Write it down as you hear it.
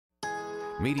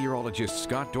Meteorologist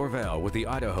Scott Dorval with the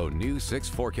Idaho News 6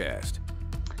 forecast.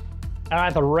 All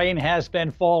right, the rain has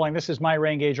been falling. This is my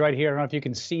rain gauge right here. I don't know if you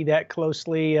can see that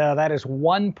closely. That is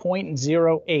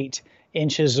 1.08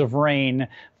 inches of rain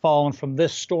fallen from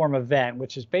this storm event,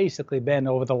 which has basically been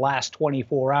over the last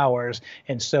 24 hours.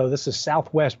 And so this is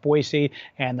southwest Boise,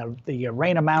 and the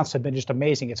rain amounts have been just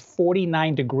amazing. It's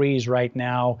 49 degrees right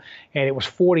now, and it was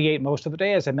 48 most of the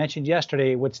day. As I mentioned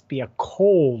yesterday, it would be a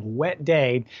cold, wet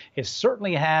day. It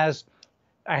certainly has.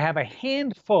 I have a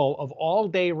handful of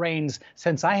all-day rains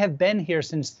since I have been here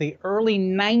since the early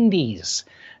 90s.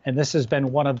 And this has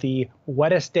been one of the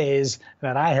wettest days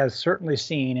that I have certainly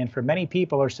seen. And for many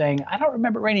people are saying, I don't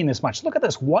remember it raining this much. Look at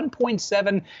this,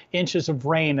 1.7 inches of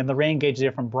rain in the rain gauge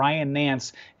there from Brian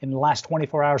Nance in the last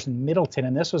 24 hours in Middleton.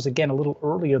 And this was, again, a little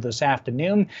earlier this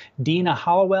afternoon. Dina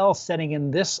Hollowell sending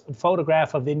in this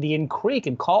photograph of Indian Creek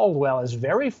in Caldwell is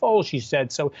very full, she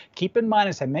said. So keep in mind,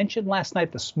 as I mentioned last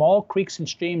night, the small creeks and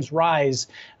streams rise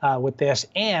with this,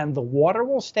 and the water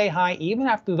will stay high even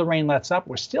after the rain lets up.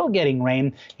 We're still getting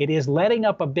rain. It is letting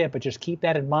up a bit, but just keep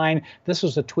that in mind. This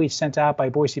was a tweet sent out by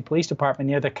Boise Police Department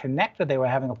near the connector. They were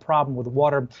having a problem with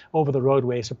water over the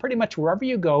roadway. So pretty much wherever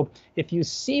you go, if you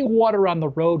see water on the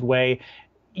roadway,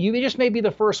 you just may be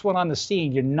the first one on the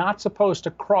scene. You're not supposed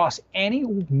to cross any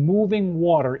moving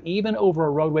water, even over a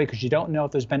roadway, because you don't know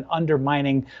if there's been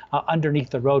undermining underneath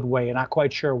the roadway. You're not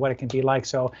quite sure what it can be like.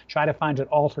 So try to find an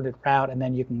alternate route, and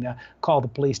then you can call the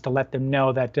police to let them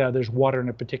know that there's water in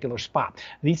a particular spot.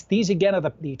 These again, are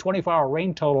the 24-hour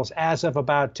rain totals as of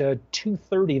about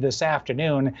 2:30 this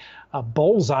afternoon. A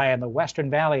bullseye in the Western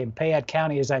Valley in Payette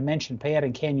County, as I mentioned, Payette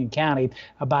and Canyon County,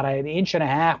 about an inch and a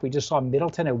half. We just saw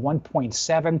Middleton at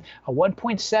 1.7, a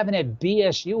 1.7 at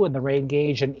BSU in the rain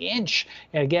gauge, an inch.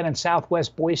 And again, in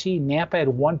southwest Boise, Nampa at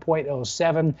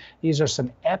 1.07. These are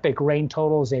some epic rain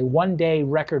totals. A one-day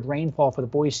record rainfall for the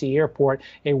Boise airport.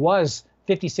 It was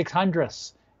 56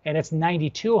 hundredths. And it's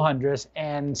 92 hundredths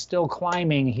and still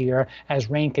climbing here as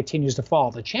rain continues to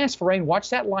fall. The chance for rain, watch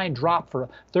that line drop for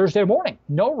Thursday morning.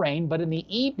 No rain, but in the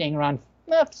evening around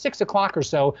 6 o'clock or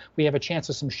so, we have a chance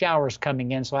of some showers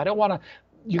coming in. So I don't want to,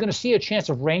 you're going to see a chance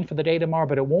of rain for the day tomorrow,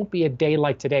 but it won't be a day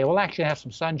like today. We'll actually have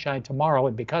some sunshine tomorrow.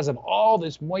 And because of all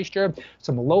this moisture,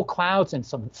 some low clouds and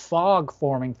some fog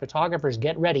forming, photographers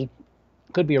get ready.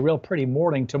 Could be a real pretty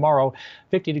morning tomorrow.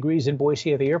 50 degrees in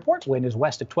Boise at the airport. Wind is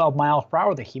west at 12 miles per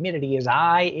hour. The humidity is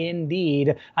high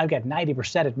indeed. I've got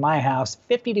 90% at my house.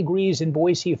 50 degrees in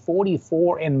Boise,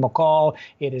 44 in McCall.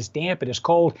 It is damp. It is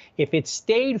cold. If it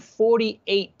stayed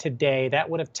 48 today, that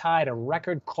would have tied a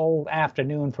record cold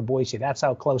afternoon for Boise. That's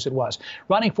how close it was.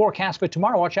 Running forecast for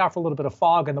tomorrow. Watch out for a little bit of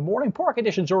fog in the morning. Poor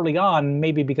conditions early on,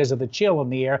 maybe because of the chill in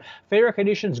the air. Fair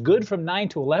conditions good from 9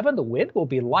 to 11. The wind will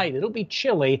be light. It'll be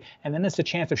chilly. And then it's a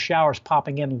chance of showers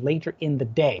popping in later in the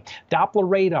day. Doppler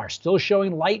radar still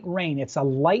showing light rain. It's a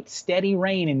light, steady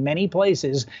rain in many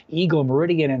places. Eagle,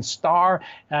 Meridian, and Star.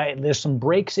 There's some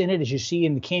breaks in it, as you see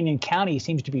in the Canyon County. It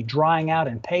seems to be drying out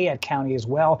in Payette County as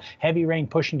well. Heavy rain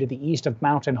pushing to the east of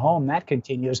Mountain Home. That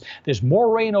continues. There's more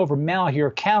rain over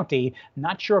Malheur County.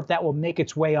 Not sure if that will make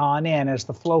its way on in. As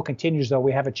the flow continues, though,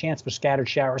 we have a chance for scattered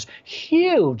showers.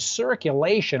 Huge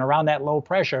circulation around that low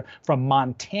pressure from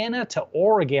Montana to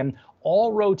Oregon,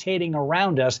 all rotating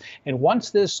around us. And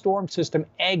once this storm system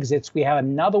exits, we have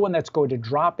another one that's going to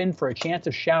drop in for a chance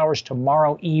of showers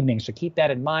tomorrow evening. So keep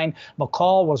that in mind.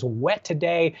 McCall was wet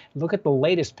today. Look at the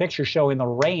latest picture showing the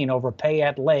rain over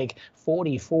Payette Lake,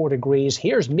 44 degrees.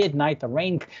 Here's midnight, the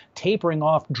rain tapering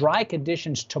off, dry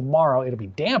conditions tomorrow. It'll be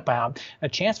damp out. A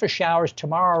chance for showers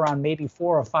tomorrow around maybe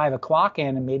 4 or 5 o'clock,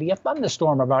 and maybe a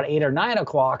thunderstorm about 8 or 9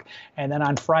 o'clock. And then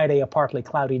on Friday, a partly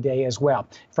cloudy day as well.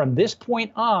 From this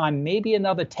point on, maybe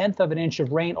another 1/10 of an inch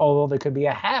of rain, although there could be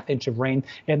a 1/2 inch of rain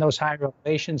in those higher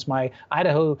elevations. My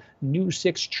Idaho News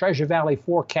 6 Treasure Valley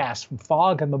forecast from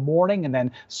fog in the morning and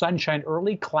then sunshine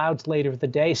early, clouds later in the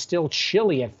day, still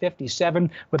chilly at 57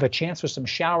 with a chance for some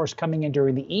showers coming in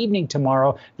during the evening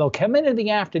tomorrow. They'll come in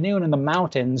the afternoon in the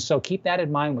mountains, so keep that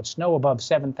in mind with snow above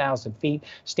 7,000 feet.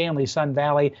 Stanley, Sun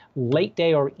Valley, late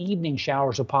day or evening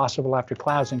showers are possible after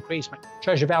clouds increase. My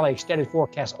Treasure Valley extended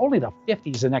forecast only the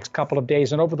 50s the next couple of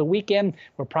days, and over the weekend,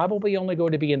 we're probably only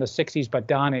going to be in the 60s, but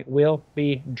Don, it will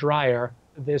be drier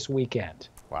this weekend.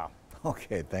 Wow.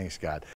 Okay, thanks, Scott.